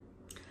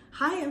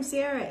Hi, I'm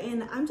Sarah,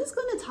 and I'm just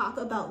going to talk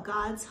about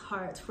God's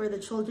heart for the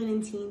children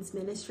and teens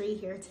ministry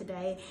here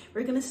today.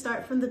 We're going to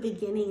start from the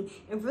beginning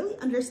and really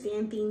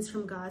understand things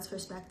from God's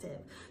perspective.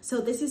 So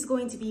this is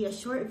going to be a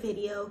short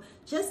video,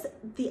 just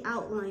the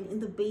outline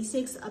and the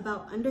basics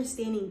about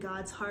understanding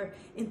God's heart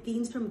and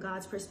things from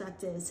God's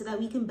perspective so that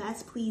we can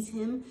best please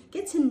Him,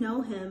 get to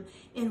know Him,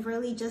 and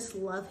really just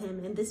love Him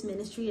in this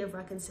ministry of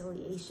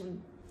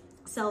reconciliation.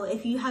 So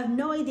if you have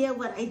no idea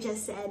what I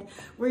just said,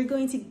 we're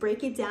going to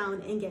break it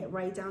down and get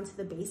right down to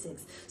the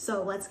basics.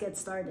 So let's get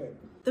started.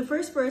 The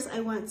first verse I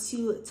want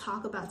to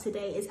talk about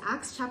today is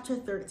Acts chapter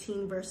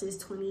 13, verses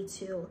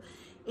 22.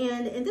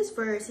 And in this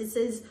verse, it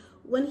says,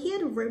 "When he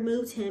had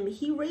removed him,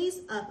 he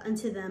raised up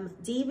unto them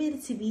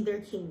David to be their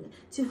king,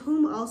 to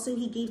whom also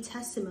he gave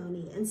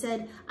testimony, and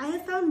said, I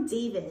have found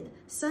David,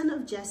 son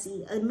of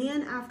Jesse, a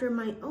man after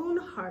my own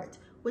heart,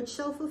 which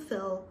shall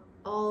fulfill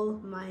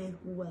all my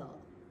will."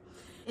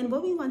 And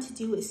what we want to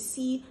do is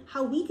see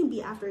how we can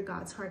be after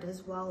God's heart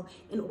as well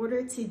in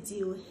order to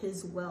do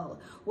His will.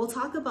 We'll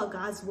talk about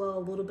God's will a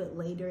little bit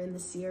later in the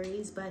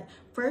series, but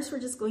first we're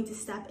just going to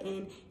step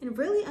in and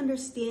really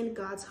understand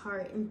God's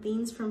heart and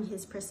things from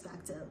His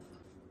perspective.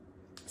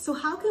 So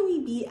how can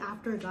we be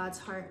after God's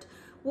heart?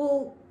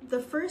 Well,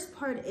 the first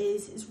part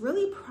is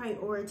really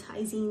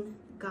prioritizing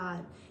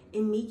God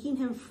and making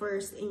Him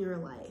first in your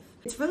life.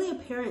 It's really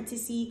apparent to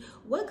see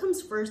what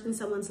comes first in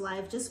someone's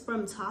life just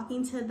from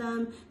talking to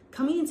them,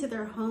 coming into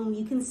their home.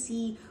 You can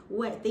see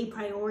what they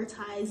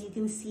prioritize. You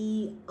can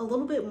see a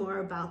little bit more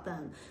about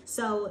them.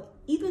 So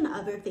even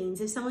other things,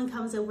 if someone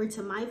comes over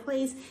to my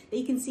place,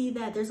 they can see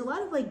that there's a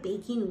lot of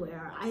baking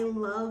ware. I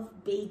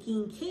love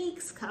baking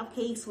cakes,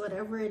 cupcakes,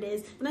 whatever it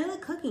is, and I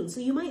like cooking. So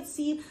you might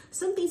see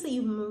some things that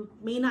you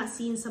may not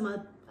see in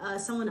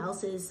someone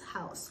else's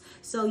house.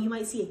 So you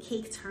might see a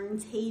cake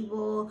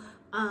turntable,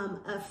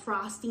 a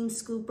frosting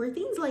scooper,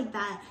 things like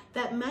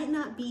that might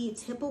not be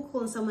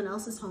typical in someone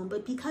else's home,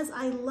 but because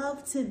I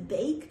love to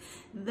bake,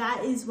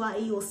 that is why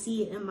you'll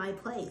see it in my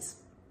place.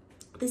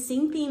 The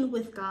same thing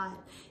with God.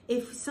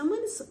 If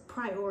someone's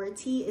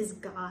priority is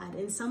God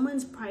and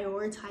someone's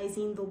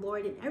prioritizing the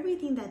Lord in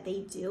everything that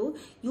they do,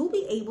 you'll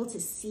be able to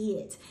see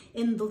it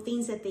in the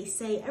things that they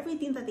say,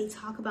 everything that they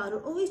talk about.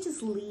 It always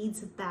just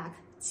leads back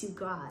to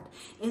God.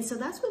 And so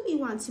that's what we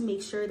want to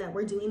make sure that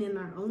we're doing in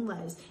our own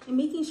lives, and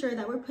making sure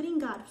that we're putting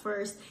God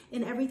first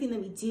in everything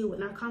that we do,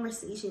 in our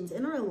conversations,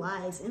 in our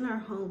lives, in our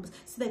homes,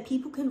 so that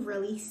people can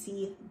really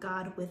see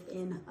God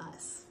within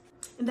us.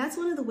 And that's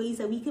one of the ways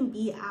that we can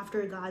be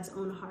after God's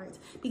own heart,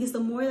 because the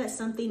more that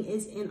something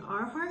is in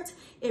our heart,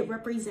 it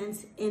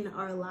represents in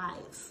our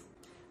lives.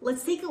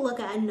 Let's take a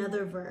look at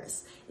another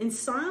verse. In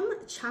Psalm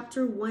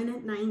chapter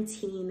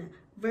 119,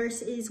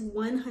 verses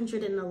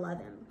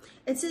 111.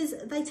 It says,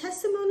 "Thy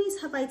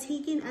testimonies have I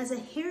taken as a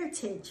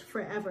heritage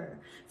forever,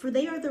 for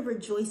they are the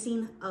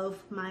rejoicing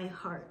of my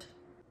heart."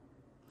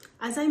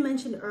 As I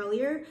mentioned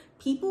earlier,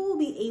 people will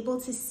be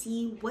able to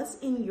see what's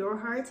in your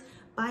heart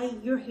by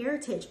your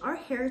heritage. Our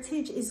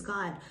heritage is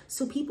God.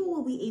 So people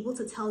will be able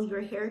to tell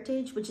your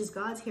heritage, which is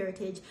God's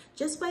heritage,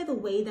 just by the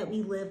way that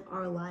we live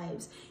our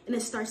lives. And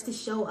it starts to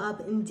show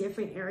up in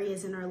different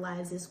areas in our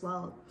lives as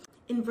well.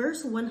 In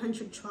verse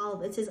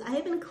 112, it says, "I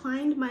have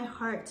inclined my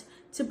heart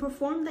to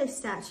perform thy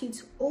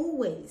statutes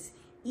always,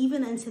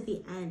 even unto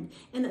the end."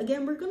 And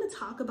again, we're going to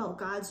talk about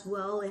God's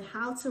will and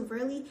how to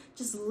really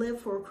just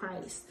live for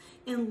Christ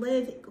and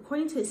live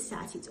according to His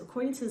statutes,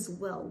 according to His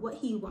will, what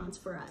He wants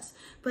for us.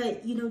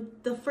 But,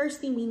 the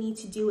first thing we need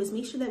to do is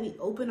make sure that we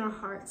open our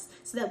hearts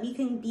so that we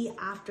can be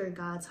after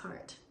God's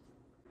heart.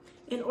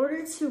 In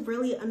order to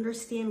really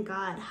understand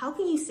God, how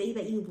can you say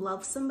that you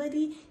love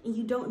somebody and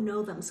you don't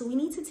know them? So we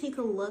need to take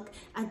a look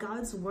at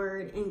God's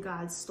word and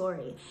God's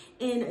story.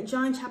 In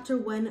John chapter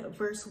 1,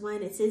 verse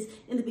 1, it says,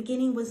 "In the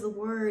beginning was the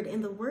Word,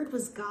 and the Word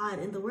was God,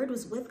 and the Word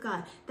was with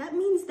God." That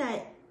means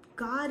that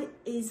God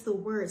is the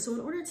Word. So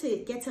in order to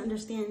get to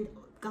understand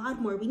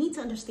God more, we need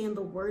to understand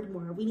the Word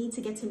more. We need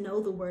to get to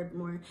know the Word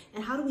more.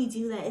 And how do we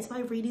do that? It's by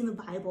reading the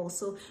Bible.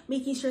 So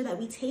making sure that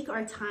we take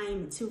our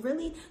time to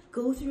really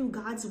go through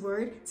God's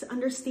Word to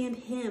understand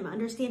Him,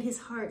 understand His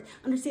heart,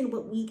 understand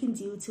what we can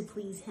do to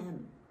please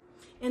Him.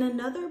 And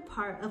another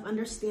part of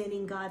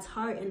understanding God's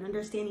heart and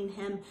understanding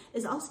Him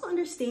is also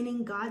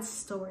understanding God's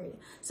story.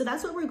 So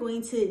that's what we're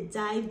going to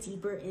dive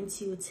deeper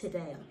into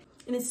today.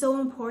 And it's so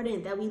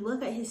important that we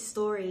look at His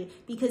story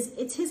because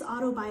it's His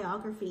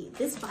autobiography.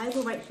 This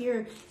Bible right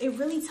here, it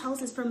really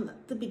tells us from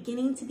the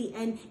beginning to the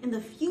end and the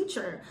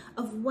future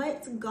of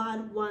what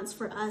God wants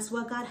for us,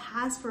 what God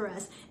has for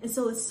us. And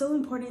so it's so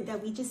important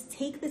that we just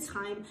take the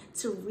time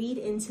to read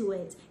into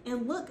it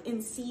and look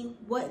and see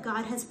what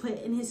God has put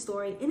in His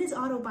story, in His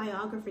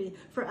autobiography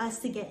for us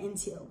to get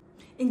into.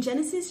 In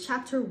Genesis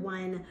chapter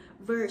 1,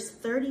 verse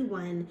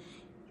 31,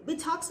 it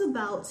talks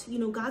about,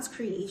 God's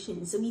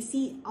creation. So we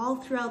see all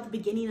throughout the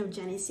beginning of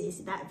Genesis,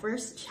 that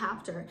first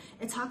chapter,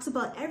 it talks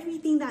about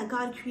everything that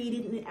God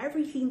created and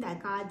everything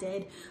that God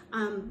did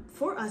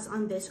for us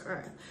on this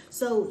earth.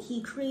 So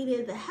he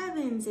created the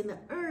heavens and the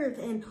earth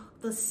and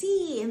the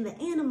sea and the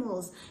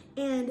animals.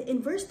 And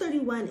in verse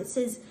 31, it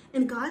says,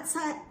 "And God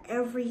saw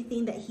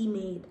everything that he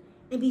made,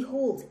 and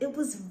behold, it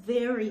was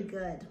very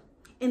good.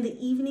 And the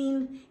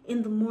evening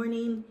and the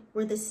morning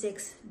were the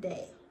sixth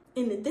day."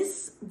 And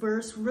this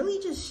verse really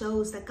just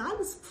shows that God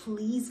was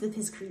pleased with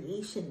his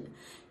creation.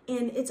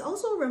 And it's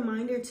also a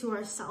reminder to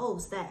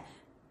ourselves that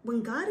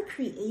when God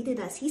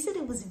created us, he said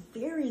it was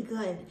very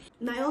good.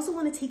 And I also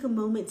want to take a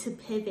moment to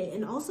pivot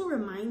and also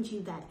remind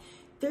you that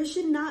there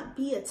should not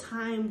be a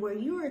time where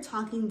you are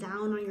talking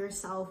down on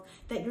yourself,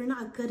 that you're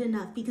not good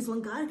enough, because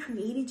when God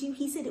created you,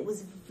 he said it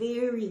was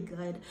very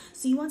good.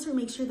 So you want to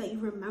make sure that you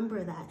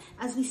remember that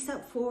as we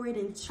step forward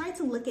and try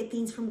to look at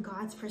things from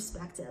God's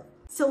perspective.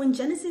 So in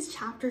Genesis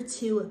chapter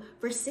 2,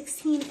 verse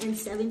 16 and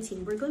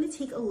 17, we're going to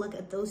take a look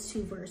at those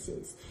two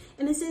verses.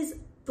 And it says,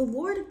 "The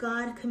Lord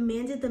God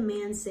commanded the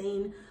man,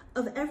 saying,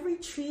 Of every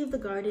tree of the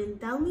garden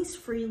thou mayst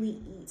freely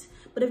eat,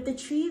 but of the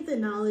tree of the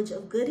knowledge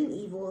of good and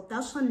evil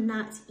thou shalt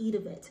not eat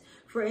of it.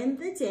 For in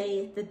the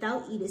day that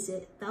thou eatest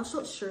it, thou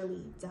shalt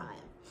surely die."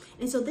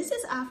 And so this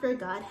is after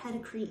God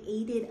had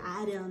created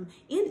Adam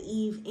and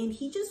Eve, and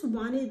he just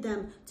wanted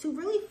them to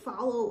really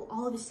follow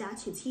all of his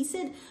statutes. He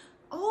said,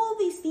 all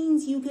these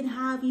things you can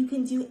have, you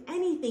can do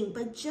anything,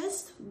 but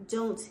just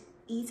don't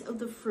eat of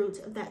the fruit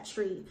of that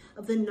tree,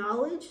 of the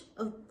knowledge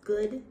of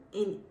good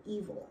and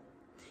evil.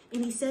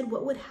 And he said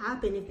what would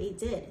happen if they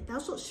did. "Thou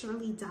shalt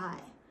surely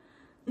die."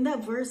 In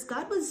that verse,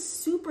 God was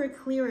super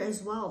clear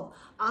as well.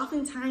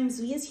 Oftentimes,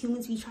 we as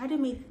humans, we try to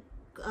make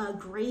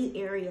gray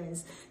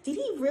areas. Did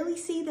he really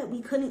say that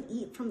we couldn't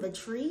eat from the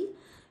tree?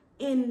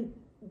 And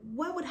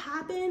what would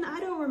happen? I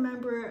don't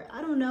remember.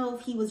 I don't know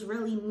if he was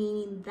really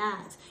meaning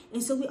that.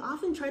 And so we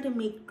often try to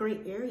make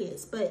gray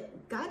areas,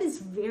 but God is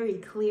very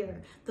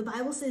clear. The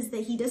Bible says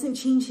that he doesn't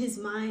change his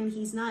mind.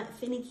 He's not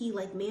finicky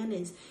like man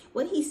is.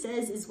 What he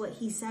says is what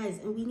he says,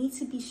 and we need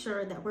to be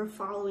sure that we're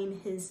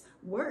following his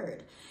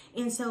word.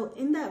 And so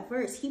in that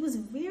verse, he was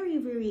very,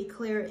 very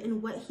clear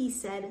in what he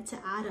said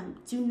to Adam: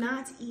 do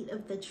not eat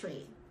of the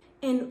tree.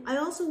 And I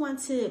also want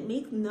to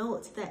make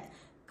note that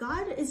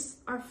God is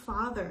our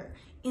Father.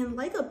 And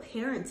like a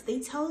parent, they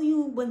tell you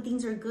when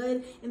things are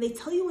good and they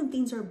tell you when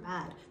things are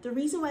bad. The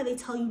reason why they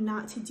tell you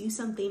not to do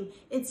something,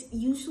 it's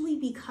usually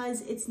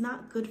because it's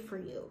not good for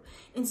you.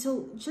 And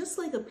so just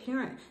like a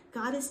parent,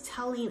 God is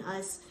telling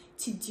us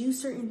to do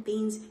certain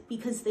things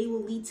because they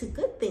will lead to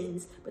good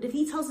things. But if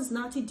he tells us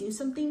not to do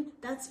something,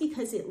 that's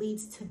because it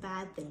leads to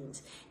bad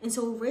things. And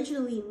so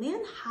originally,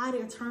 man had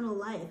eternal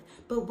life.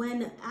 But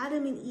when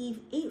Adam and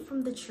Eve ate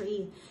from the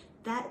tree,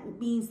 that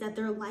means that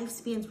their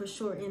lifespans were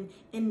shortened,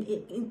 and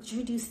it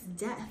introduced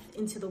death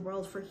into the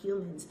world for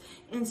humans.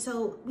 And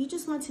so we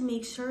just want to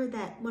make sure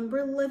that when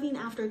we're living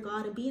after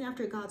God and being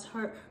after God's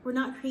heart, we're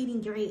not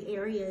creating gray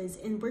areas,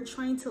 and we're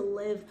trying to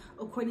live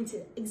according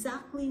to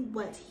exactly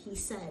what he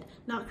said,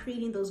 not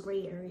creating those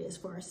gray areas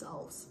for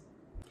ourselves.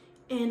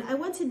 And I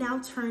want to now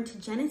turn to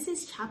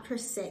Genesis chapter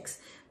 6,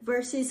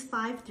 verses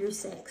 5 through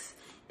 6.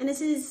 And it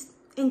says,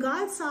 "And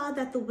God saw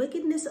that the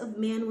wickedness of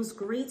man was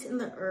great in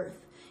the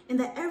earth, and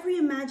that every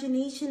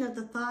imagination of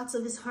the thoughts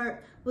of his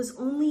heart was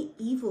only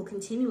evil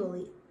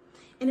continually.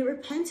 And it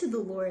repented the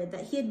Lord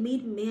that he had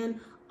made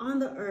man on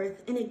the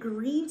earth, and it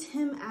grieved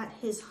him at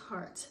his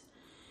heart."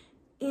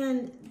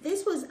 And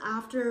this was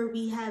after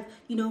we have,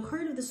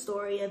 heard of the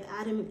story of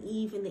Adam and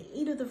Eve, and they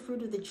ate of the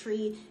fruit of the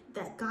tree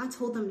that God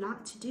told them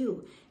not to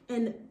do.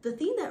 And the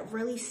thing that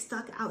really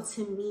stuck out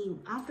to me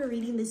after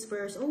reading this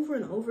verse over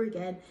and over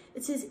again,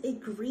 it says it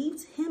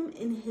grieved him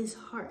in his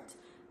heart.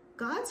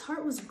 God's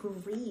heart was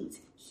grieved.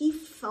 He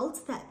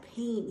felt that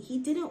pain. He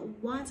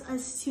didn't want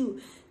us to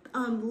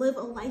live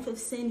a life of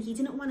sin. He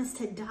didn't want us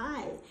to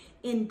die.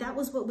 And that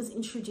was what was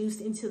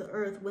introduced into the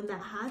earth when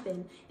that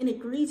happened. And it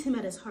grieved him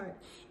at his heart.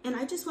 And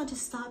I just want to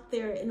stop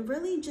there and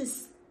really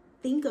just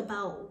think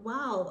about,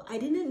 wow, I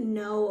didn't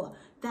know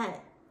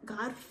that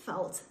God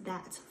felt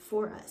that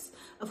for us.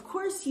 Of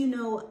course,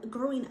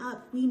 growing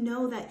up, we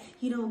know that,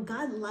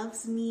 God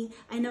loves me.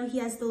 I know he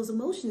has those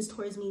emotions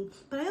towards me,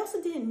 but I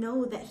also didn't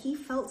know that he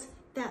felt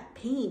that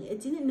pain. I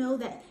didn't know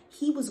that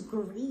he was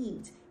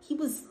grieved. He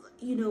was,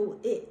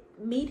 it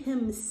made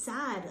him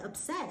sad,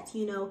 upset,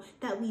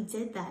 that we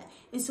did that.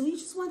 And so we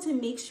just want to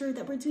make sure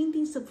that we're doing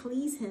things to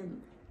please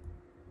him,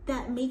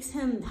 that makes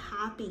him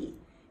happy.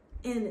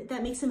 And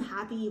that makes him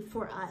happy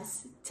for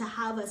us to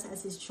have us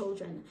as his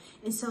children.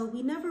 And so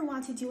we never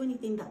want to do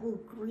anything that will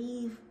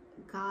grieve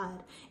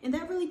God. And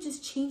that really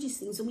just changes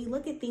things when we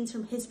look at things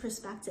from his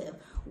perspective.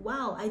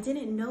 Wow, I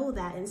didn't know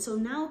that. And so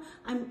now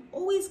I'm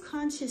always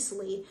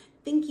consciously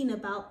thinking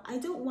about, I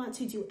don't want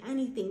to do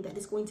anything that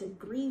is going to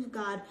grieve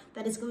God,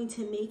 that is going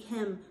to make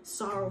him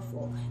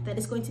sorrowful, that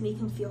is going to make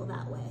him feel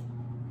that way.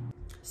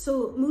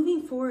 So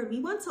moving forward,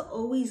 we want to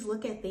always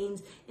look at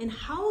things and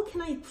how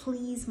can I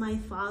please my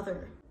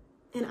Father?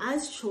 And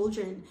as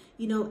children,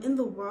 in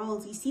the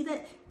world, you see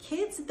that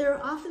kids,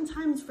 they're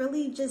oftentimes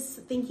really just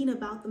thinking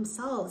about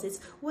themselves. It's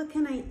what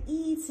can I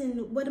eat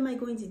and what am I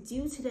going to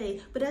do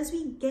today? But as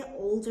we get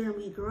older and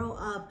we grow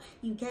up,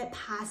 you get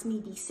past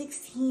maybe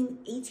 16,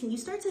 18, you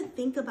start to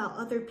think about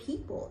other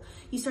people.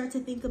 You start to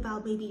think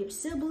about maybe your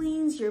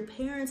siblings, your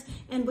parents,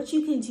 and what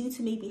you can do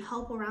to maybe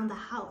help around the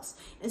house.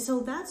 And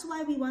so that's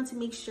why we want to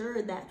make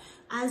sure that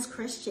as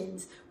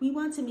Christians, we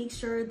want to make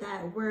sure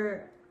that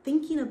we're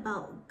thinking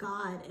about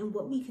God and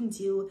what we can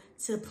do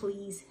to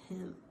please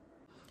him.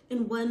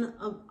 And one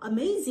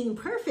amazing,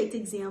 perfect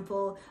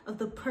example of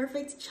the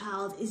perfect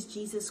child is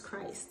Jesus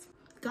Christ.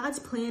 God's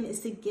plan is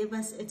to give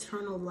us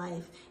eternal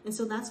life. And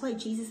so that's why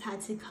Jesus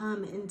had to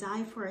come and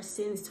die for our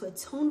sins to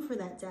atone for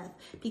that death.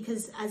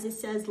 Because as it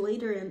says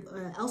later and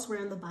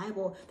elsewhere in the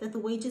Bible, that the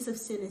wages of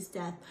sin is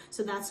death.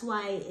 So that's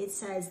why it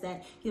says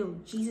that,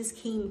 Jesus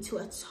came to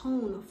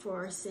atone for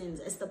our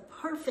sins as the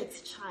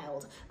perfect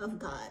child of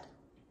God.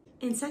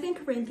 In 2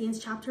 Corinthians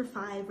chapter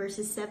 5,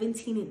 verses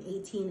 17 and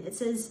 18, it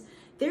says,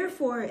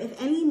 "Therefore, if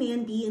any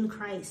man be in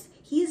Christ,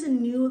 he is a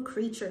new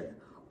creature.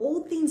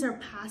 Old things are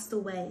passed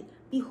away.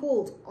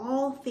 Behold,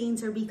 all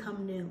things are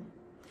become new.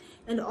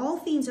 And all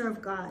things are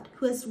of God,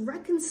 who has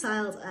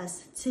reconciled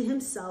us to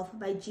himself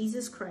by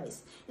Jesus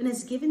Christ, and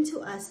has given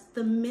to us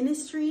the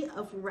ministry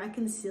of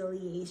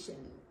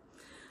reconciliation."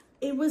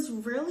 It was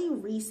really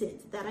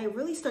recent that I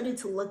really started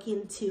to look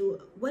into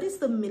what is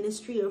the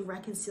ministry of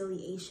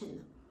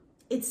reconciliation.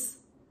 It's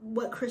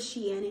what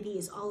Christianity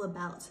is all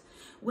about.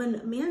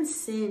 When man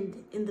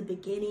sinned in the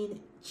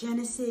beginning,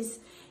 Genesis,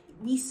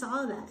 we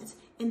saw that.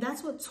 And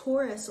that's what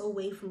tore us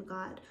away from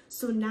God.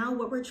 So now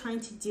what we're trying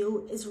to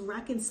do is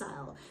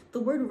reconcile. The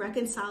word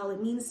reconcile,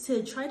 it means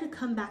to try to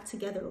come back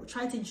together, or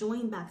try to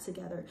join back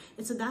together.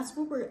 And so that's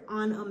what we're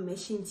on a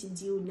mission to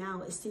do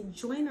now, is to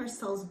join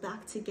ourselves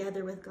back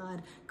together with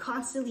God,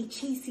 constantly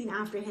chasing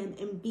after him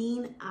and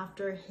being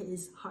after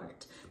his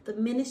heart. The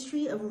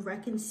ministry of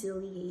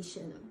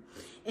reconciliation.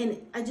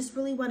 And I just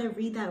really want to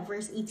read that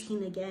verse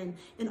 18 again.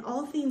 "And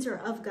all things are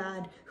of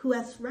God, who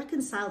hath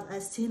reconciled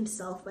us to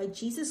himself by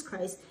Jesus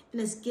Christ, and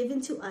has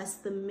given to us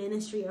the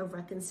ministry of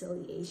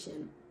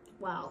reconciliation."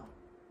 Wow.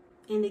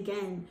 And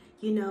again,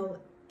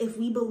 if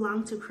we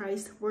belong to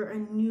Christ, we're a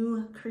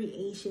new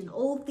creation.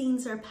 Old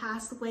things are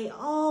passed away.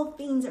 All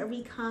things are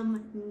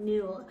become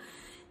new.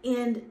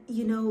 And,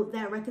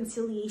 that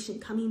reconciliation,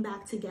 coming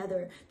back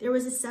together, there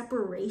was a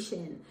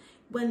separation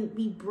when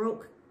we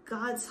broke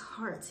God's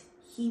heart.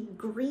 He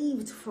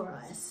grieved for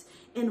us.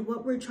 And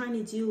what we're trying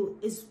to do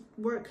is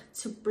work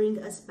to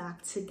bring us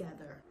back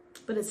together.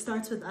 But it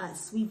starts with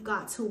us. We've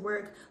got to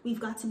work. We've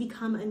got to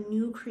become a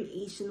new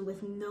creation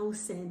with no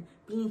sin,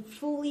 being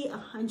fully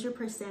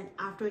 100%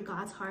 after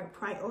God's heart,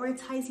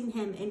 prioritizing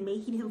him and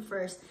making him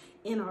first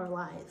in our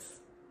lives.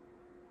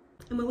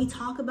 And when we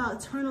talk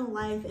about eternal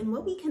life and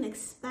what we can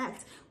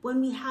expect when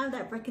we have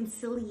that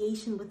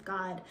reconciliation with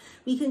God,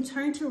 we can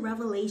turn to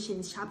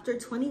Revelation chapter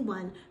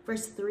 21,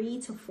 verse 3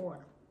 to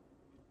 4.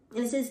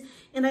 And it says,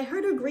 "And I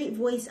heard a great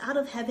voice out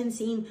of heaven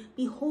saying,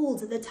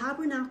 Behold, the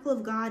tabernacle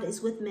of God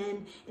is with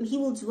men, and he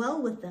will dwell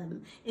with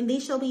them, and they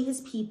shall be his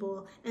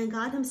people, and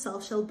God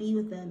himself shall be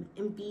with them,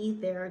 and be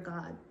their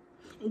God.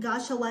 And God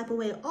shall wipe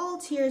away all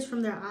tears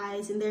from their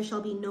eyes, and there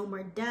shall be no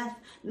more death,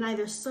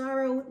 neither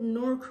sorrow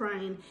nor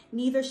crying,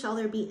 neither shall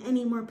there be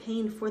any more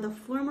pain, for the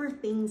former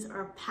things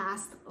are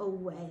passed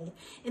away."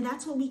 And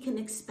that's what we can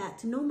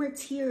expect. No more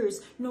tears,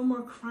 no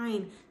more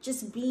crying,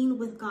 just being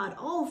with God.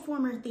 All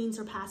former things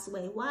are passed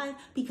away. Why?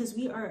 Because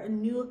we are a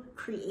new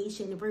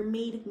creation. We're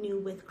made new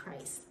with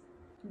Christ.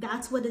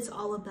 That's what it's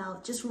all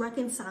about, just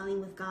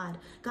reconciling with God.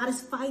 God is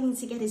fighting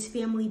to get his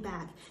family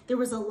back. There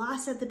was a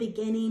loss at the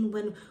beginning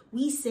when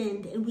we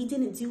sinned and we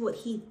didn't do what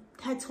he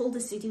had told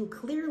us to do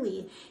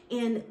clearly.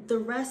 And the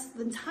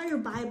entire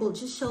Bible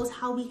just shows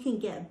how we can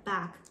get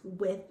back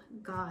with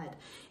God.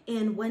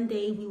 And one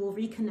day we will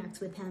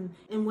reconnect with him.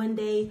 And one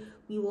day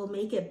we will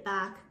make it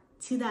back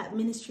to that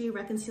ministry of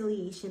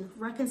reconciliation,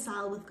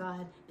 reconcile with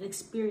God, and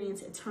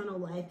experience eternal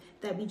life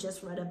that we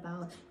just read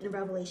about in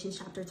Revelation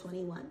chapter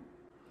 21.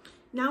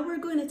 Now we're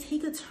going to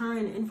take a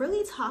turn and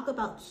really talk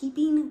about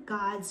keeping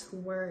God's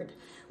word.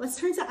 Let's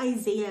turn to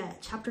Isaiah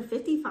chapter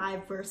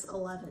 55, verse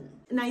 11.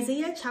 In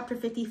Isaiah chapter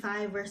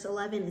 55, verse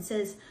 11, it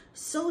says,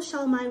 "So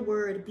shall my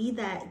word be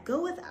that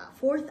goeth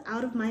forth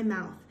out of my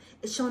mouth.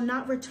 It shall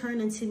not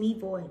return unto me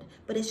void,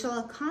 but it shall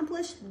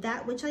accomplish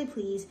that which I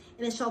please,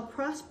 and it shall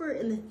prosper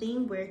in the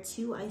thing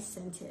whereto I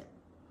sent it."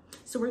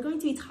 So we're going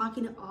to be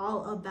talking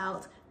all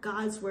about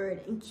God's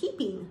word and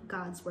keeping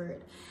God's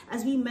word.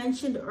 As we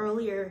mentioned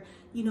earlier,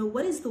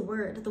 what is the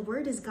word? The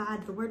word is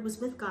God. The word was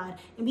with God.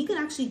 And we can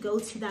actually go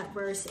to that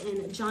verse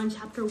in John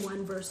chapter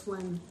 1, verse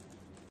 1.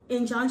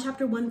 In John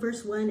chapter 1,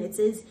 verse 1, it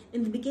says,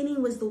 "In the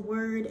beginning was the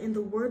word, and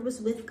the word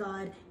was with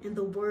God, and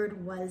the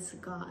word was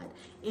God."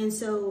 And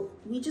so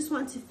we just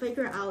want to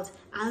figure out,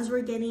 as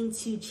we're getting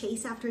to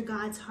chase after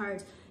God's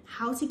heart,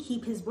 how to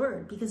keep his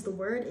word, because the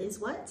word is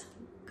what?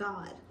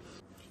 God.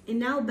 And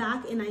now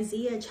back in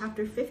Isaiah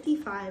chapter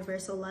 55,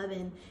 verse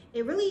 11,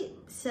 it really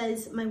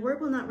says, my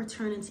word will not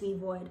return unto me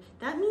void.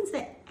 That means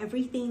that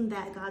everything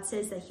that God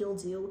says that he'll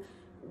do,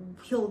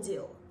 he'll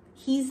do.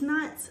 He's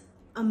not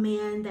a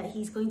man that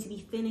he's going to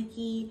be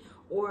finicky,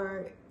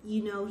 or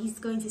he's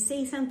going to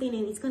say something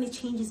and he's going to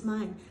change his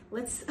mind.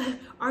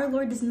 Our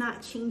Lord does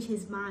not change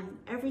his mind.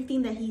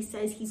 Everything that he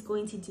says he's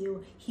going to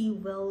do, he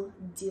will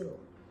do.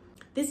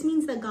 This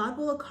means that God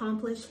will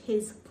accomplish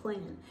his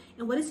plan.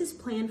 And what is his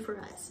plan for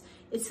us?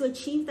 It's to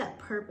achieve that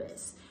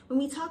purpose. When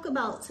we talk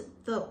about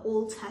the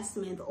Old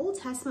Testament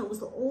was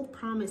the old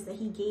promise that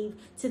he gave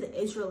to the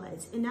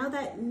Israelites. And now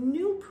that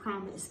new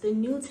promise, the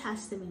New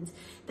Testament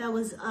that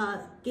was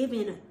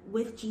given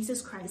with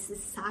Jesus Christ, the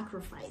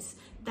sacrifice,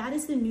 that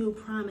is the new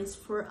promise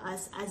for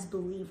us as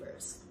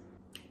believers.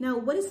 Now,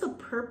 what is the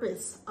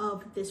purpose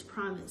of this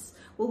promise?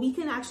 Well, we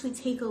can actually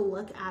take a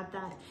look at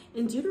that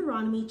in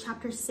Deuteronomy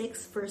chapter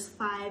 6, verse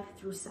 5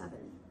 through 7.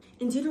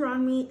 In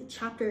Deuteronomy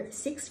chapter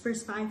 6,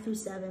 verse 5 through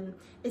 7,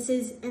 it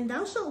says, and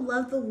thou shalt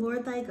love the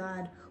Lord thy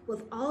God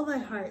with all thy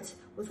heart,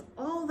 with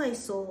all thy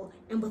soul,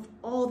 and with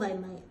all thy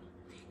might.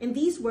 And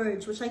these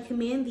words which I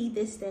command thee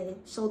this day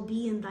shall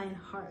be in thine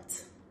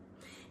heart.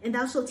 And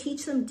thou shalt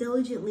teach them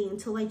diligently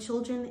unto thy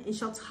children, and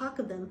shalt talk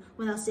of them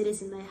when thou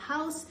sittest in thy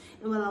house,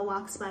 and when thou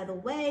walkest by the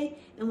way,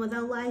 and when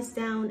thou liest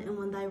down, and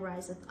when thou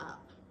risest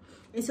up.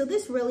 And so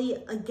this really,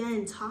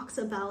 again, talks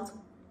about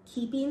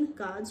keeping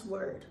God's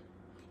word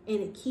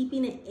and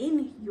keeping it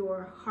in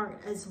your heart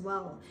as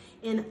well.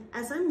 And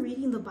as I'm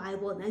reading the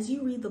Bible, and as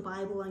you read the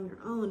Bible on your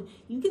own,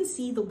 you can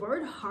see the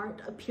word heart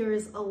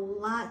appears a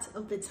lot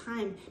of the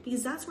time,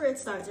 because that's where it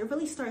starts. It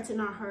really starts in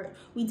our heart.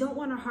 We don't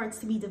want our hearts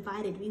to be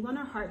divided. We want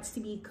our hearts to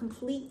be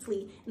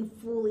completely and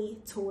fully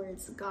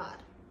towards God.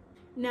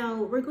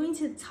 Now, we're going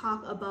to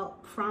talk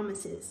about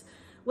promises.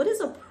 What is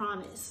a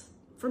promise?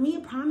 For me, a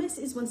promise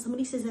is when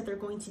somebody says that they're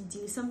going to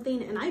do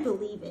something, and I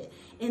believe it.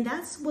 And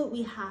that's what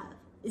we have,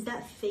 is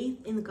that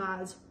faith in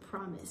God's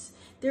promise.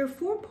 There are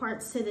 4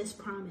 parts to this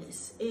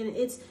promise, and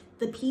it's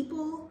the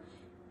people.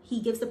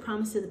 He gives the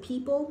promise to the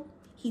people.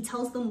 He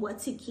tells them what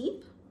to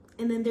keep,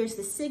 and then there's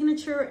the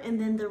signature, and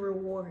then the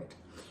reward.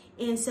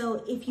 And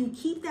so if you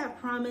keep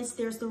that promise,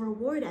 there's the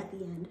reward at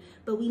the end,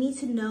 but we need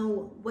to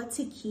know what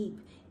to keep,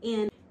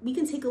 and we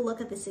can take a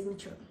look at the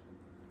signature.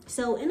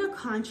 So in a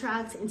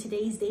contract in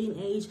today's day and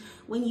age,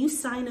 when you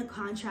sign a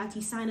contract,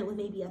 you sign it with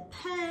maybe a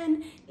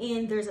pen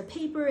and there's a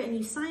paper, and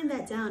you sign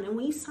that down. And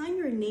when you sign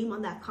your name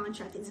on that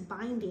contract, it's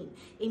binding.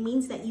 It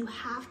means that you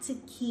have to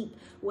keep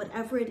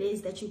whatever it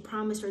is that you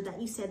promised or that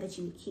you said that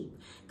you would keep.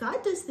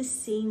 God does the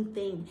same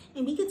thing.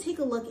 And we could take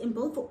a look in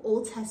both the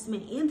Old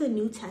Testament and the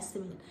New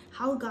Testament,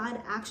 how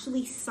God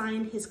actually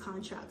signed his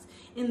contracts.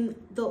 In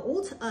the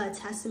Old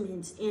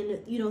Testament,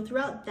 and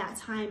throughout that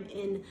time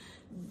in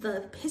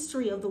the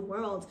history of the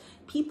world,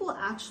 people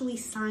actually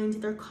signed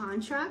their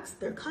contracts,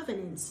 their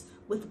covenants,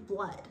 with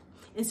blood.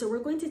 And so we're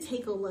going to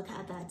take a look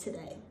at that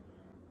today.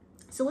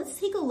 So let's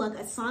take a look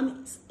at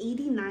Psalms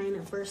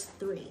 89, verse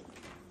 3.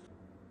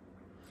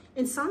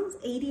 In Psalms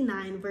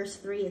 89, verse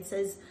 3, it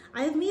says,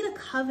 I have made a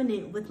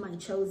covenant with my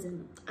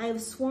chosen. I have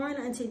sworn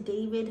unto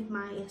David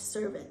my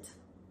servant.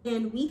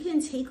 And we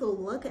can take a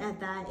look at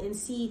that and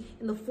see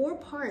in the 4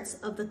 parts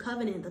of the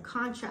covenant, the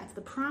contract,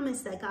 the promise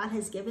that God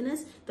has given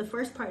us. The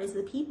first part is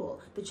the people.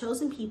 The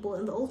chosen people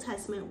in the Old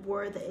Testament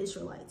were the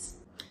Israelites.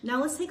 Now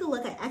let's take a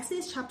look at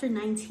Exodus chapter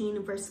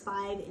 19, verse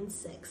 5 and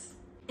 6.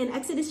 In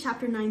Exodus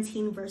chapter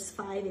 19, verse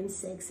 5 and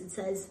 6, it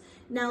says,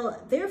 Now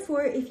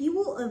therefore, if you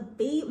will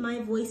obey my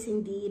voice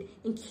indeed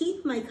and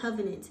keep my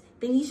covenant,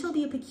 then ye shall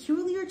be a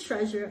peculiar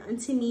treasure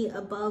unto me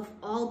above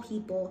all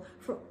people,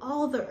 for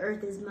all the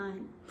earth is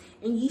mine.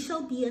 And ye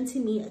shall be unto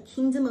me a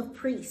kingdom of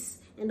priests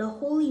and a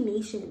holy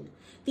nation.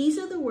 These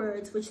are the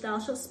words which thou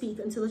shalt speak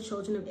unto the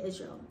children of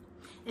Israel.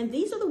 And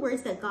these are the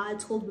words that God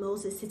told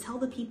Moses to tell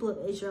the people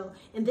of Israel.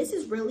 And this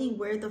is really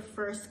where the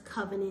first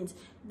covenant,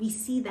 we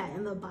see that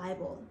in the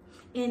Bible.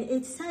 And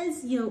it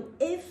says,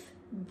 if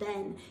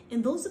then,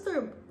 and those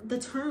are the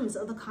terms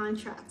of the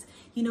contract.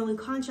 In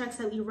contracts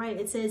that we write,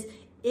 it says,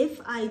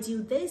 if I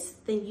do this,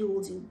 then you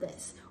will do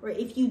this. Or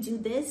if you do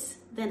this,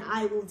 then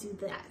I will do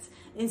that.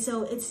 And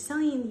so it's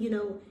telling,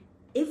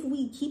 if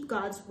we keep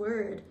God's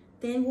word,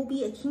 then we'll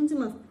be a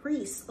kingdom of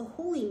priests, a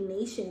holy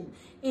nation.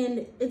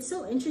 And it's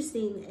so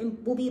interesting, and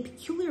we'll be a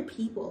peculiar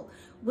people.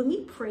 When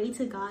we pray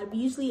to God, we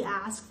usually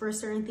ask for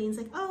certain things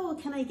like, oh,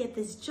 can I get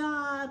this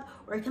job?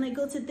 Or can I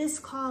go to this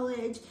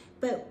college?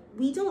 But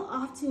we don't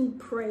often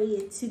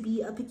pray to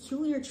be a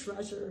peculiar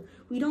treasure.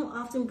 We don't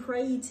often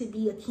pray to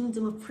be a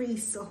kingdom of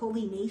priests, a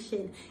holy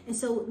nation. And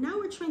so now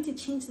we're trying to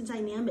change the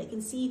dynamic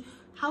and see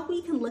how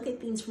we can look at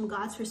things from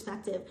God's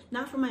perspective,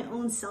 not from my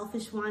own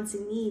selfish wants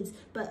and needs,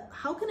 but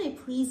how can I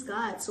please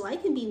God so I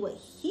can be what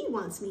he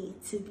wants me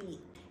to be?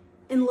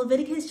 In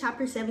Leviticus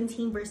chapter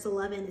 17, verse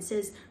 11, it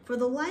says, For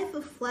the life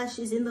of flesh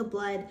is in the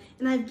blood,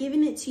 and I have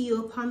given it to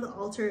you upon the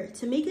altar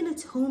to make an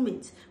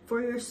atonement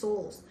for your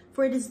souls.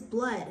 For it is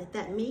blood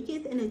that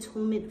maketh an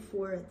atonement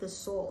for the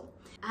soul.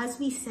 as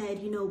we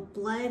said,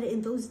 blood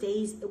in those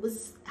days, it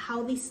was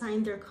how they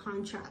signed their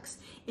contracts.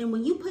 And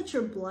when you put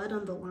your blood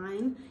on the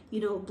line,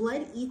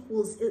 blood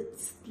equals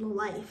it's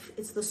life,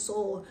 it's the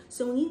soul.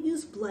 So when you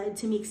use blood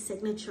to make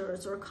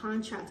signatures or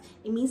contracts,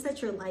 it means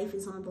that your life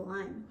is on the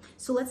line.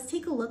 So let's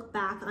take a look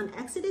back on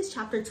Exodus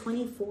chapter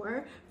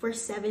 24,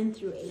 verse 7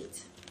 through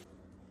 8.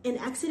 In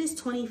Exodus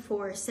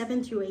 24,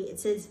 7 through 8, it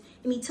says,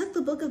 "And he took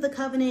the book of the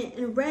covenant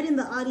and read in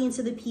the audience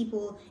of the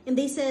people, and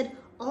they said,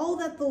 'All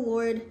that the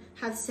Lord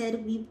hath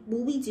said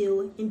will we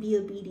do, and be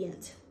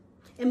obedient.'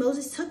 And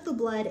Moses took the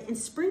blood and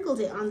sprinkled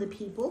it on the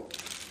people,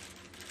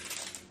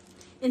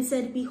 and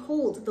said,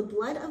 'Behold, the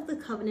blood of the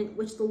covenant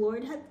which the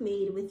Lord hath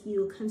made with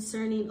you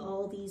concerning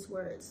all these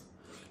words.'"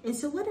 And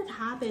so what had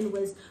happened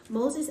was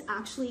Moses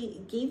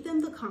actually gave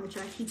them the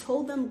contract. He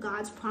told them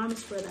God's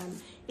promise for them.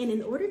 And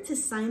in order to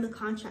sign the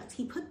contract,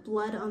 he put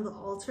blood on the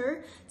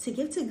altar to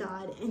give to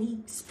God, and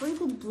he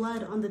sprinkled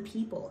blood on the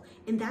people.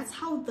 And that's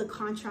how the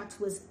contract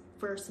was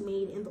first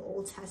made in the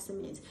Old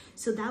Testament.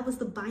 So that was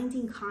the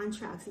binding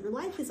contract. Your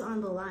life is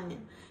on the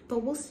line.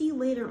 But we'll see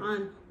later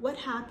on what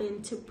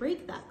happened to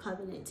break that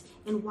covenant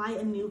and why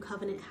a new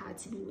covenant had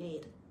to be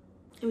made.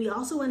 And we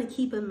also want to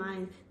keep in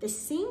mind the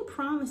same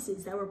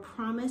promises that were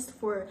promised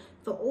for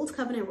the old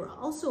covenant were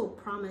also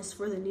promised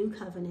for the new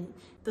covenant.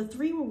 The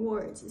three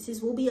rewards, it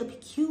says, will be a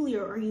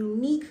peculiar or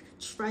unique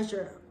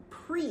treasure,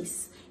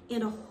 priests,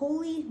 and a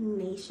holy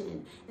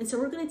nation. And so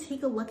we're going to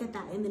take a look at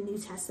that in the New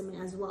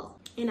Testament as well.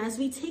 And as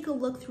we take a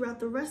look throughout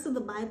the rest of the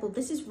Bible,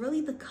 this is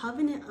really the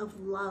covenant of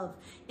love.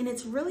 And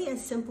it's really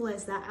as simple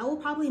as that. I will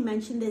probably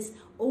mention this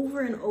over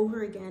and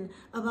over again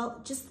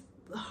about just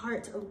the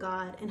heart of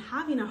God and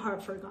having a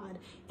heart for God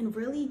and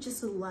really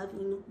just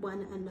loving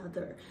one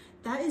another.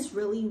 That is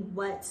really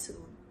what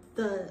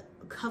the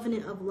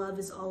covenant of love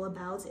is all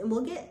about. And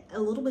we'll get a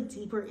little bit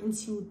deeper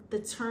into the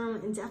term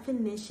and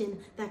definition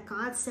that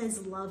God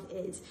says love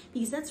is,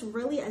 because that's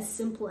really as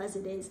simple as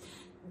it is.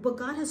 What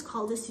God has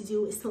called us to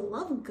do is to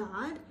love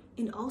God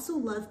and also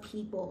love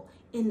people.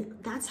 And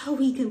that's how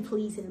we can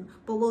please him.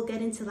 But we'll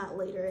get into that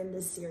later in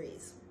this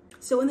series.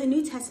 So in the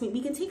New Testament,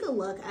 we can take a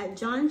look at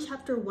John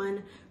chapter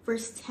 1,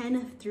 verse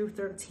 10 through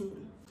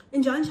 13.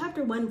 In John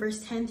chapter 1,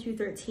 verse 10 through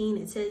 13,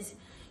 it says,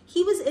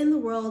 "He was in the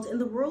world,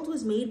 and the world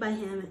was made by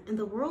him, and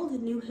the world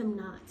knew him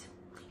not.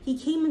 He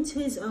came into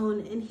his own,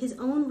 and his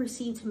own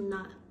received him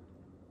not.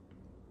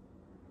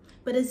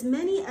 But as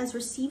many as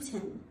received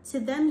him,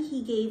 to them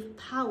he gave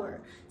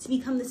power to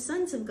become the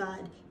sons of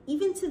God,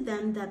 even to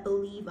them that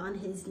believe on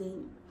his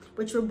name,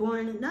 which were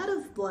born not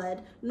of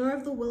blood, nor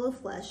of the will of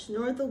flesh,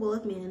 nor of the will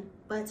of man,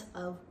 but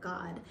of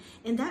God."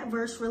 And that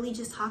verse really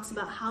just talks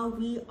about how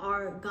we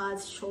are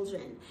God's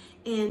children.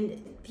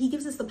 And he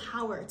gives us the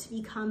power to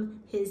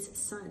become his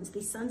sons,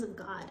 the sons of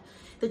God,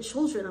 the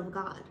children of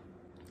God.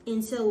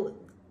 And so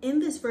in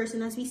this verse,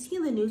 and as we see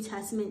in the New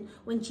Testament,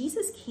 when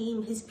Jesus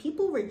came, his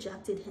people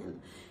rejected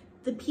him.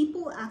 The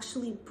people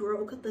actually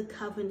broke the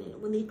covenant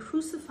when they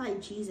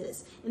crucified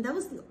Jesus. And that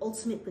was the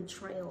ultimate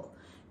betrayal.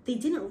 They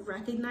didn't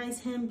recognize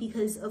him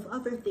because of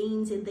other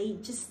things, and they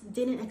just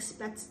didn't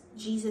expect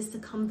Jesus to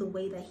come the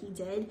way that he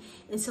did.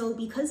 And so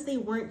because they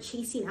weren't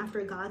chasing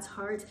after God's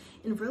heart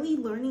and really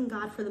learning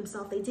God for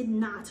themselves, they did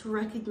not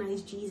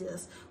recognize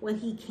Jesus when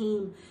he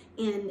came.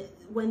 And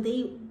when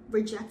they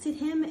rejected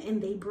him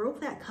and they broke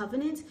that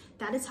covenant,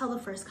 that is how the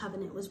first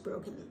covenant was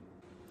broken.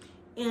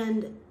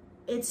 And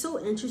it's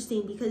so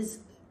interesting because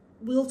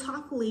we'll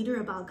talk later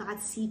about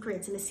God's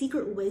secrets and the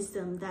secret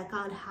wisdom that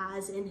God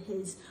has in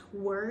his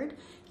word.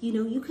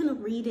 You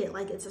can read it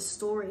like it's a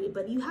story,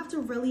 but you have to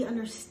really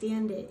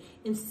understand it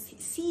and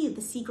see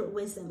the secret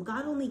wisdom.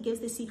 God only gives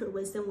the secret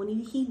wisdom when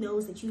he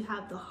knows that you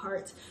have the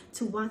heart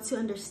to want to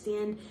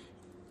understand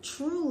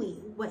truly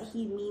what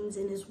he means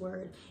in his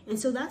word. And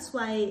so that's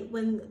why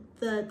when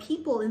the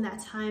people in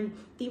that time,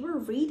 they were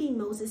reading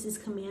Moses's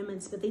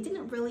commandments, but they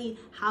didn't really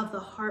have the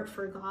heart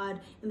for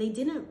God, and they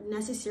didn't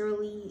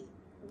necessarily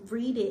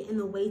read it in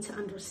the way to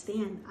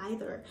understand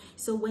either.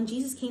 So when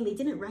Jesus came, they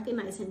didn't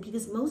recognize him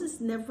because Moses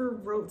never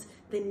wrote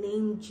the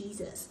name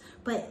Jesus.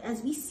 But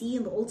as we see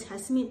in the Old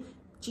Testament,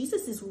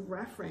 Jesus is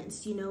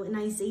referenced, in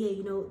Isaiah,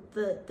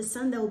 the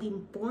son that will be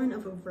born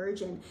of a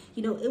virgin.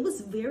 It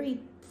was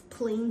very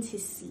plain to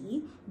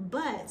see,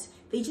 but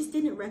they just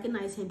didn't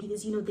recognize him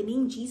because, the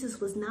name Jesus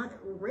was not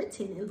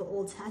written in the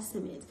Old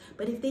Testament.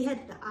 But if they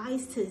had the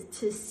eyes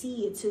to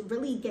see, to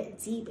really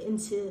get deep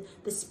into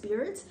the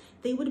spirit,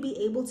 they would be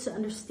able to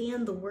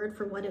understand the word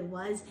for what it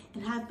was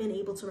and have been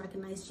able to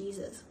recognize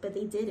Jesus, but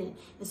they didn't.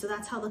 And so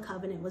that's how the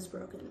covenant was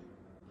broken.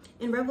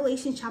 In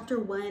Revelation chapter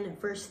 1,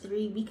 verse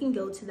 3, we can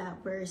go to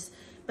that verse,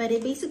 but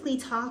it basically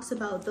talks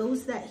about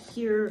those that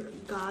hear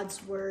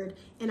God's word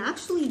and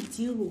actually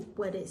do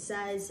what it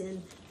says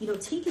and,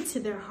 take it to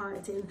their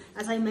heart. And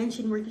as I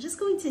mentioned, we're just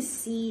going to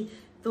see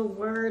the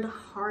word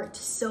heart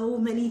so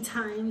many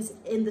times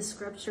in the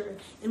scripture.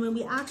 And when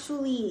we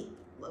actually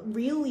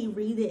really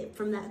read it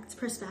from that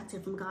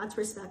perspective, from God's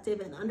perspective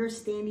and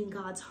understanding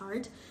God's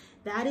heart,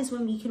 that is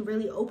when we can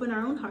really open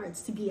our own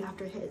hearts to be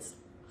after his.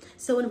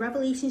 So in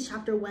Revelation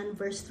chapter 1,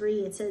 verse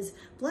 3, it says,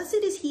 "Blessed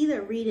is he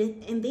that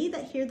readeth, and they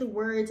that hear the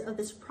words of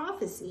this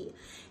prophecy,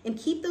 and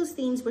keep those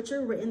things which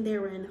are written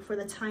therein, for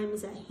the time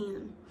is at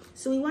hand."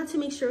 So we want to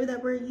make sure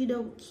that we're,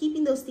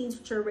 keeping those things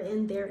which are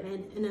written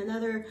therein. In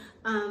another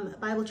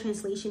Bible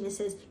translation, it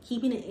says,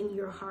 keeping it in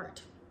your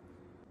heart.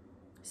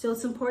 So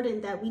it's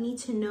important that we need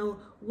to know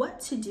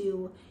what to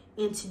do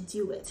and to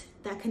do it.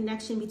 That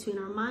connection between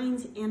our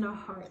minds and our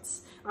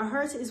hearts. Our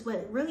hearts is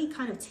what really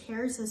kind of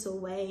tears us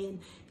away,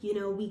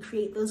 and we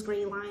create those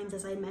gray lines,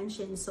 as I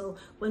mentioned. So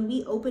when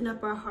we open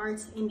up our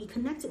hearts and we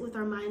connect it with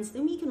our minds,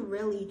 then we can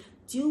really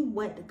do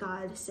what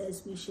God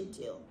says we should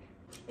do.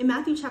 In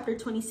Matthew chapter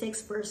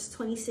 26, verse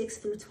 26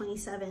 through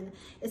 27,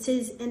 it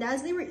says, "And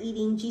as they were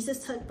eating,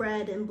 Jesus took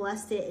bread and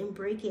blessed it and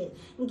brake it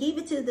and gave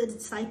it to the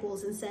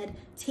disciples and said,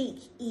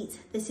 'Take, eat,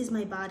 this is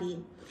my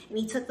body.' And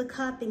he took the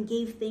cup and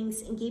gave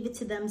thanks and gave it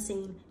to them,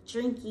 saying,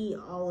 'Drink ye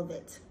all of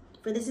it.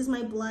 For this is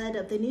my blood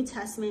of the New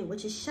Testament,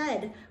 which is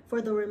shed for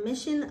the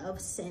remission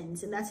of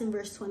sins.'" And that's in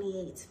verse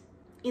 28.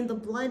 In the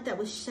blood that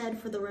was shed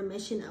for the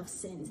remission of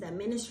sins, that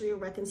ministry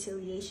of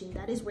reconciliation,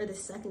 that is where the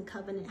second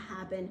covenant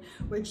happened,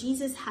 where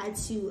Jesus had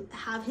to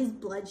have his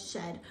blood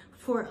shed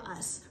for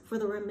us, for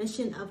the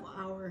remission of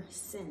our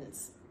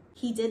sins.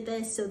 He did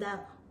this so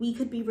that we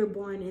could be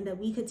reborn and that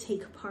we could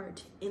take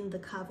part in the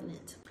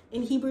covenant.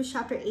 In Hebrews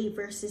chapter 8,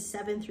 verses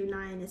 7 through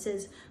 9, it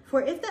says,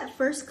 "For if that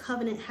first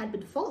covenant had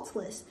been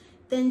faultless,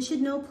 then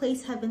should no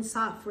place have been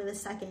sought for the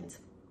second.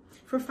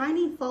 For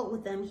finding fault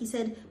with them, he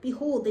said,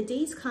 'Behold, the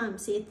days come,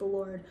 saith the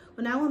Lord,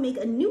 when I will make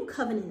a new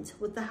covenant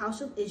with the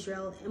house of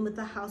Israel and with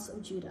the house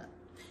of Judah,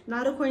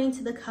 not according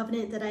to the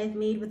covenant that I have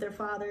made with their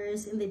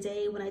fathers in the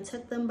day when I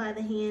took them by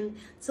the hand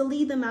to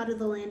lead them out of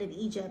the land of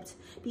Egypt,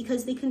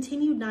 because they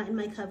continued not in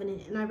my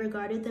covenant, and I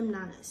regarded them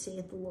not,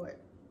 saith the Lord.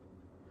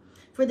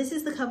 For this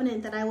is the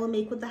covenant that I will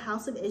make with the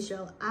house of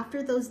Israel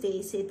after those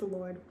days, saith the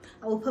Lord.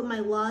 I will put my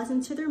laws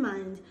into their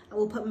mind, I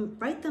will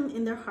write them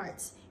in their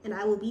hearts, and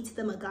I will be to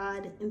them a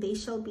God, and they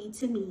shall be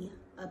to me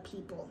a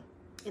people."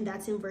 And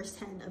that's in verse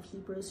 10 of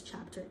Hebrews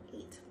chapter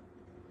 8.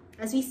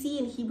 As we see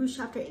in Hebrews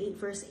chapter 8,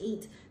 verse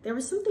 8, there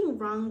was something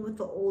wrong with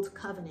the old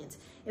covenant.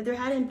 If there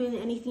hadn't been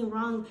anything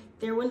wrong,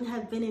 there wouldn't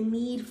have been a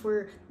need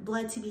for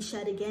blood to be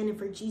shed again and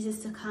for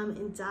Jesus to come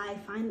and die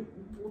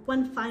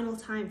one final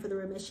time for the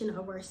remission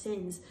of our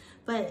sins.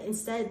 But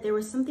instead, there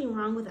was something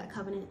wrong with that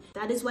covenant.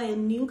 That is why a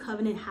new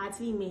covenant had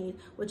to be made,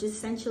 which is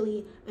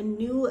essentially a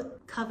new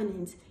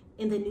covenant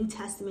in the New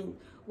Testament,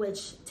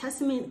 which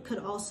testament could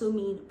also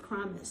mean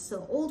promise.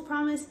 So Old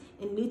promise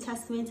and New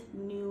Testament,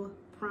 new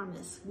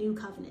promise, new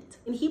covenant.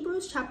 In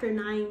Hebrews chapter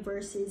 9,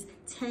 verses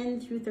 10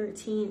 through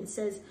 13, it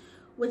says,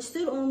 "Which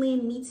stood only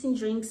in meats and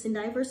drinks and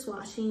diverse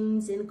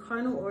washings and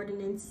carnal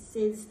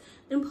ordinances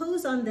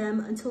imposed on them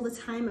until the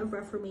time of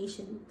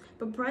Reformation.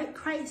 But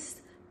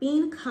Christ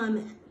being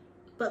come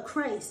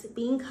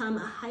a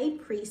high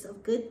priest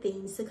of good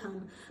things to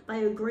come by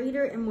a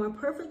greater and more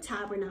perfect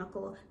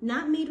tabernacle,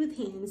 not made with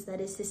hands, that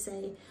is to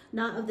say,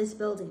 not of this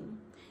building.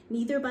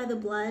 Neither by the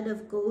blood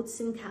of goats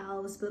and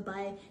cows, but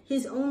by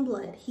his own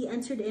blood, he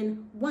entered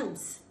in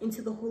once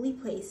into the holy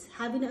place,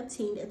 having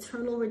obtained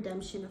eternal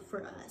redemption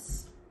for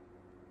us.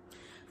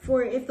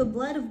 For if the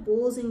blood of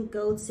bulls and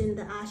goats and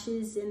the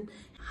ashes and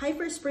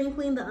heifer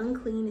sprinkling the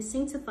unclean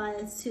sanctify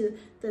us to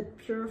the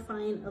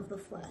purifying of the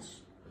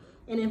flesh."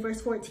 And in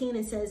verse 14,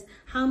 it says,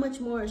 "How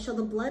much more shall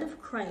the blood of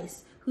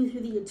Christ, who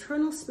through the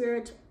eternal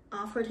Spirit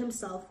offered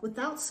himself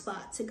without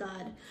spot to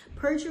God,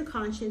 purge your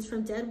conscience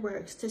from dead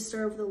works to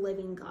serve the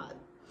living God?"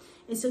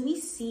 And so we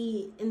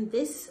see in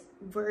this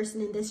verse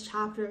and in this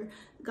chapter,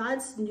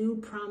 God's new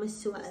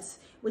promise to us,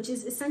 which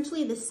is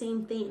essentially the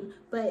same thing.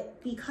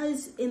 But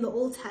because in the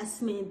Old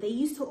Testament, they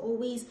used to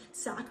always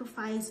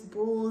sacrifice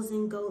bulls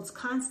and goats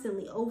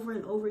constantly over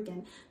and over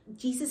again,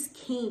 Jesus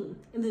came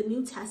in the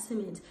New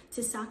Testament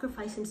to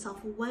sacrifice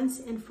himself once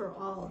and for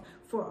all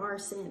for our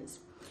sins.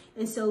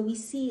 And so we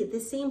see the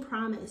same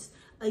promise,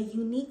 a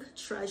unique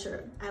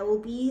treasure. "I will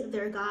be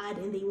their God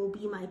and they will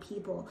be my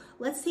people."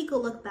 Let's take a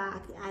look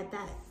back at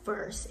that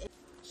verse.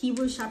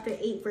 Hebrews chapter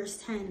 8, verse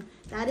 10.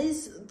 That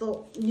is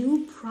the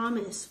new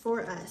promise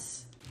for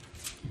us.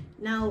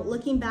 Now,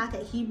 looking back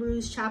at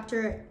Hebrews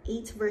chapter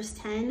 8, verse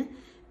 10,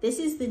 this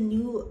is the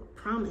new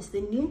promise,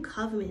 the new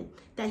covenant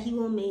that he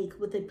will make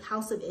with the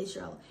house of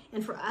Israel.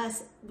 And for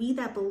us, we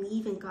that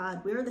believe in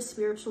God, we are the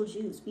spiritual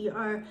Jews. We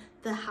are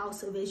the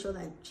house of Israel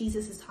that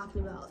Jesus is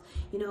talking about.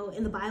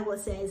 In the Bible,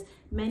 it says,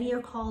 "Many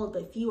are called,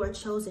 but few are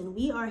chosen."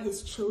 We are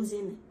his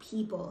chosen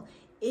people.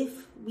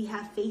 If we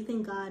have faith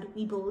in God,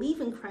 we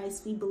believe in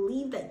Christ, we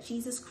believe that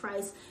Jesus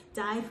Christ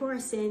died for our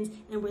sins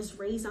and was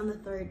raised on the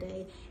third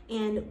day,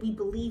 and we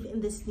believe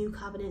in this new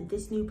covenant,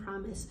 this new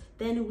promise,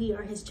 then we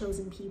are his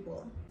chosen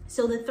people.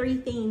 So the three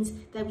things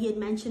that we had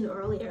mentioned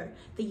earlier,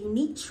 the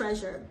unique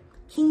treasure,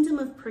 kingdom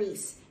of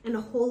priests, and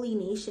a holy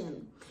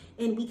nation.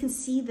 And we can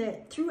see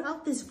that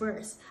throughout this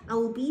verse, "I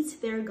will be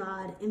to their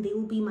God and they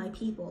will be my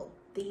people,"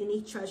 the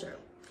unique treasure.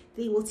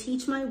 "They will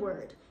teach my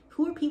word."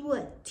 Who are people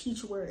that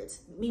teach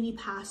words? Maybe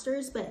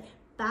pastors, but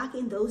back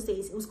in those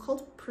days, it was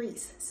called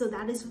priests. So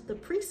that is the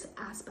priest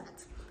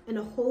aspect. And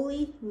a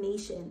holy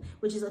nation,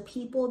 which is a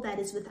people that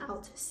is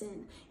without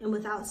sin. And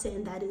without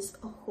sin, that is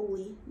a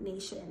holy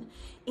nation.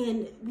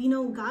 And we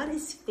know God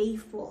is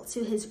faithful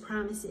to his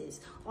promises.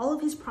 All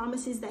of his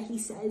promises that he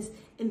says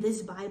in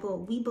this Bible,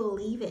 we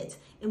believe it.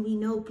 And we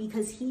know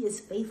because he is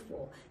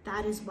faithful.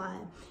 That is why.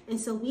 And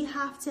so we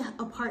have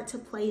a part to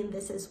play in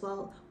this as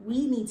well.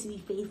 We need to be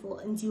faithful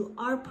and do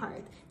our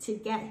part to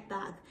get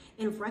back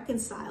and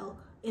reconcile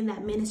in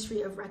that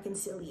ministry of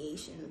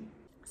reconciliation.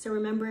 So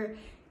remember,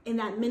 in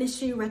that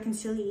ministry of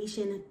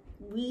reconciliation,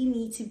 we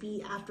need to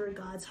be after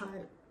God's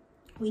heart.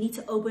 We need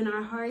to open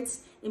our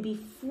hearts and be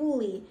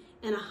fully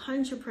and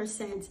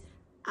 100%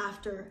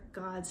 after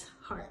God's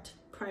heart.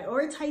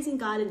 Prioritizing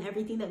God in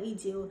everything that we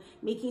do,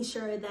 making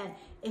sure that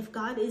if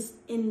God is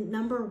in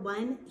number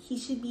one, he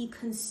should be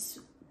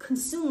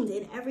consumed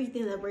in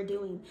everything that we're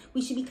doing.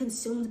 We should be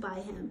consumed by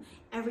him.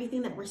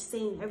 Everything that we're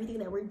saying, everything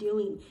that we're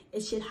doing,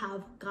 it should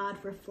have God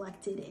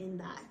reflected in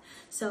that.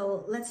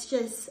 So let's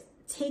just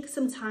take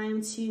some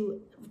time to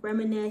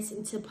reminisce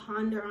and to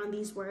ponder on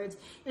these words,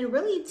 and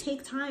really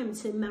take time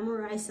to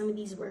memorize some of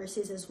these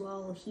verses as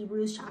well.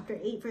 Hebrews chapter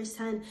 8 verse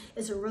 10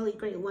 is a really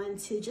great one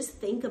to just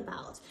think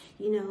about,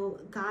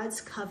 God's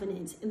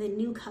covenant and the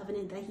new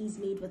covenant that he's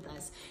made with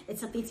us.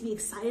 It's something to be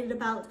excited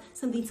about,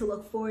 something to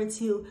look forward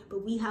to,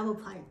 but we have a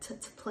part to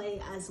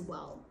play as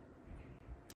well.